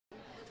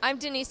I'm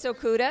Denise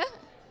Okuda,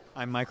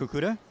 I'm Michael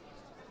Okuda.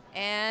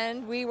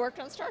 and we worked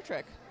on Star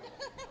Trek.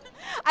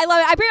 I love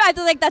it. I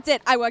feel like that's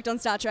it. I worked on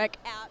Star Trek.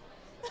 Out.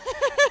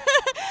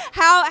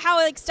 how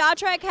like Star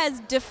Trek has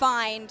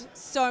defined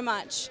so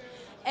much,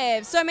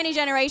 so many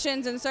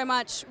generations, and so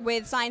much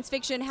with science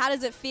fiction. How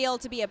does it feel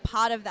to be a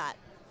part of that?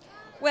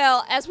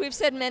 Well, as we've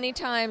said many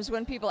times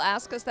when people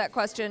ask us that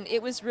question,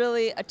 it was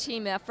really a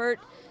team effort,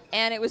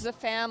 and it was a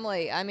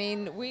family. I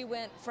mean, we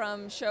went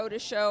from show to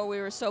show. We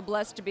were so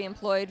blessed to be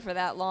employed for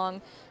that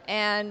long,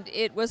 and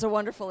it was a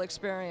wonderful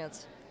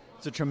experience.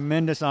 It's a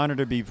tremendous honor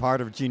to be part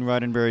of Gene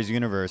Roddenberry's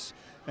universe,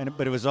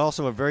 but it was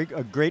also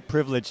a great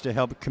privilege to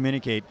help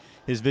communicate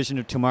his vision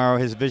of tomorrow,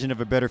 his vision of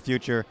a better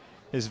future,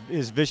 his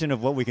vision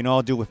of what we can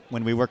all do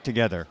when we work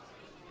together.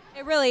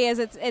 It really is.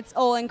 It's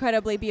all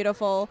incredibly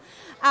beautiful.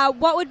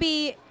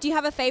 Do you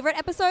have a favorite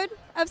episode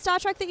of Star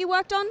Trek that you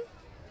worked on?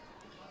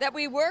 That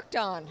we worked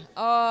on.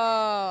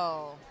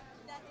 Oh.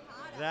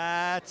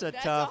 That's a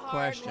That's tough a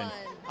hard question. one.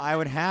 I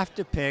would have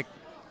to pick.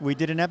 We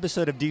did an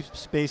episode of Deep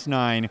Space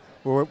Nine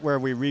where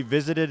we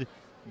revisited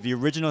the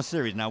original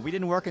series. Now, we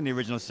didn't work in the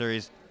original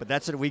series, but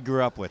that's what we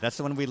grew up with. That's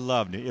the one we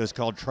loved. It was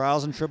called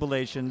Trials and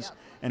Tribulations, Yep.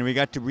 and we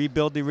got to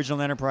rebuild the original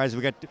Enterprise.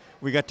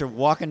 We got to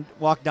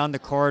walk down the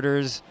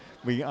corridors.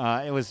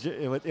 It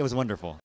was wonderful.